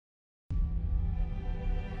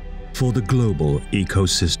for the global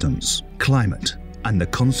ecosystems, climate, and the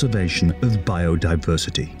conservation of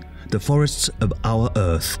biodiversity. The forests of our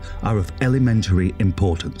Earth are of elementary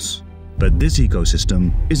importance. But this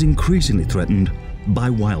ecosystem is increasingly threatened by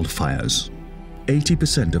wildfires.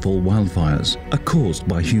 80% of all wildfires are caused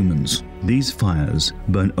by humans. These fires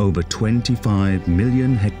burn over 25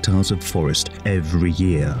 million hectares of forest every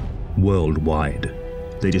year, worldwide.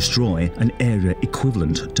 They destroy an area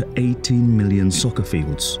equivalent to 18 million soccer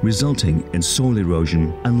fields, resulting in soil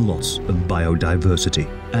erosion and loss of biodiversity.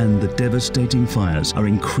 And the devastating fires are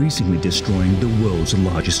increasingly destroying the world's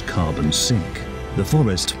largest carbon sink. The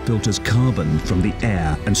forest filters carbon from the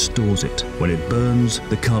air and stores it. When it burns,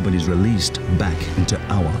 the carbon is released back into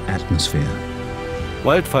our atmosphere.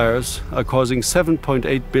 Wildfires are causing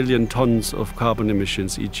 7.8 billion tons of carbon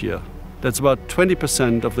emissions each year. That's about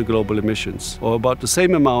 20% of the global emissions, or about the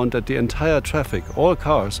same amount that the entire traffic, all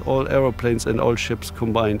cars, all aeroplanes and all ships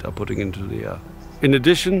combined are putting into the air. In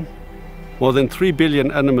addition, more than 3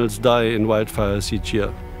 billion animals die in wildfires each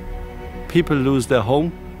year. People lose their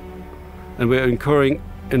home, and we're incurring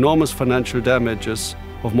enormous financial damages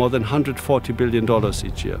of more than $140 billion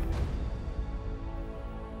each year.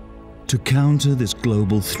 To counter this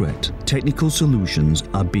global threat, technical solutions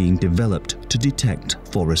are being developed to detect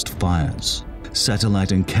forest fires.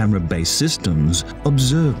 Satellite and camera-based systems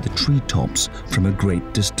observe the treetops from a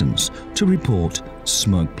great distance to report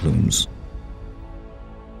smoke plumes.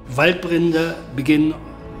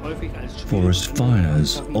 Forest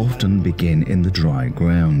fires often begin in the dry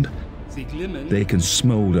ground. They can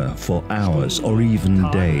smolder for hours or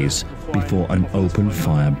even days before an open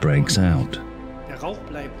fire breaks out.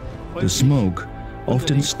 The smoke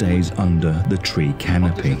often stays under the tree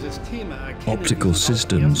canopy. Optical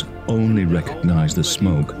systems only recognize the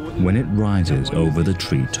smoke when it rises over the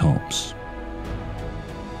tree tops.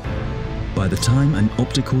 By the time an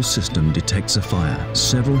optical system detects a fire,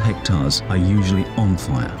 several hectares are usually on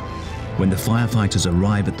fire. When the firefighters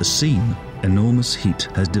arrive at the scene, enormous heat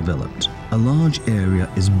has developed. A large area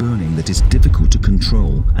is burning that is difficult to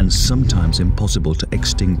control and sometimes impossible to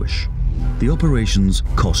extinguish. The operations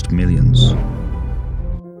cost millions.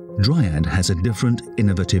 Dryad has a different,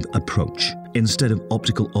 innovative approach. Instead of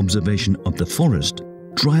optical observation of the forest,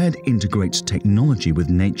 Dryad integrates technology with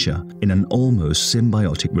nature in an almost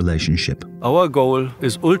symbiotic relationship. Our goal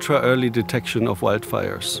is ultra-early detection of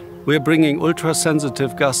wildfires. We're bringing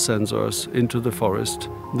ultra-sensitive gas sensors into the forest.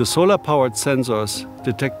 The solar-powered sensors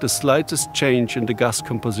detect the slightest change in the gas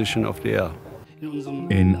composition of the air.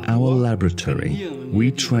 In our laboratory, we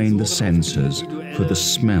train the sensors for the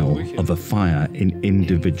smell of a fire in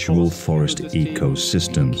individual forest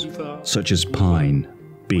ecosystems, such as pine,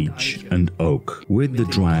 beech and oak. With the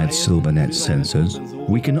Dryad Silvanet sensors,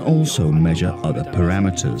 we can also measure other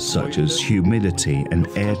parameters such as humidity and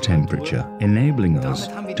air temperature, enabling us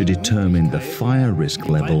to determine the fire risk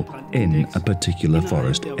level in a particular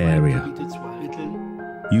forest area.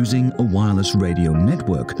 Using a wireless radio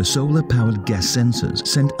network, the solar-powered gas sensors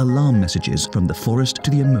send alarm messages from the forest to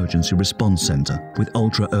the emergency response center. With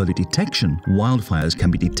ultra-early detection, wildfires can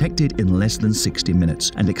be detected in less than 60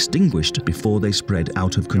 minutes and extinguished before they spread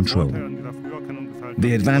out of control.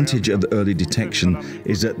 The advantage of early detection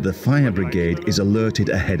is that the fire brigade is alerted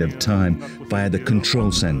ahead of time via the control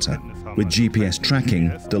center. With GPS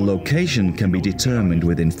tracking, the location can be determined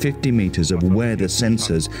within 50 meters of where the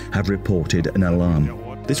sensors have reported an alarm.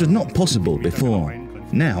 This was not possible before.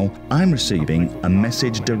 Now, I'm receiving a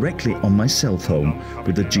message directly on my cell phone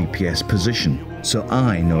with the GPS position, so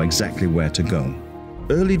I know exactly where to go.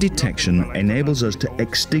 Early detection enables us to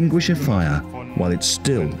extinguish a fire while it's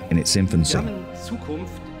still in its infancy.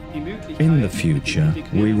 In the future,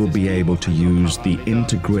 we will be able to use the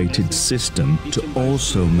integrated system to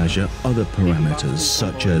also measure other parameters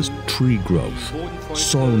such as tree growth,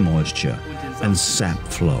 soil moisture, and sap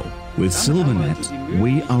flow. With Silvanet,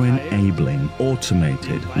 we are enabling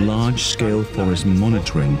automated, large-scale forest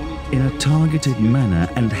monitoring in a targeted manner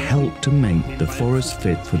and help to make the forest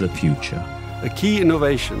fit for the future. A key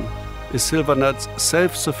innovation is Silvanet's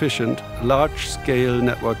self-sufficient, large-scale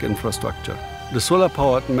network infrastructure. The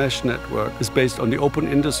solar-powered mesh network is based on the open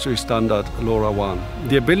industry standard LoRaWAN.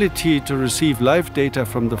 The ability to receive live data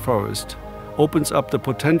from the forest opens up the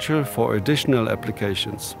potential for additional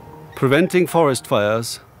applications. Preventing forest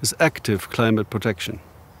fires is active climate protection.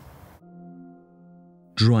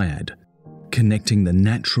 Dryad, connecting the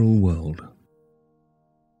natural world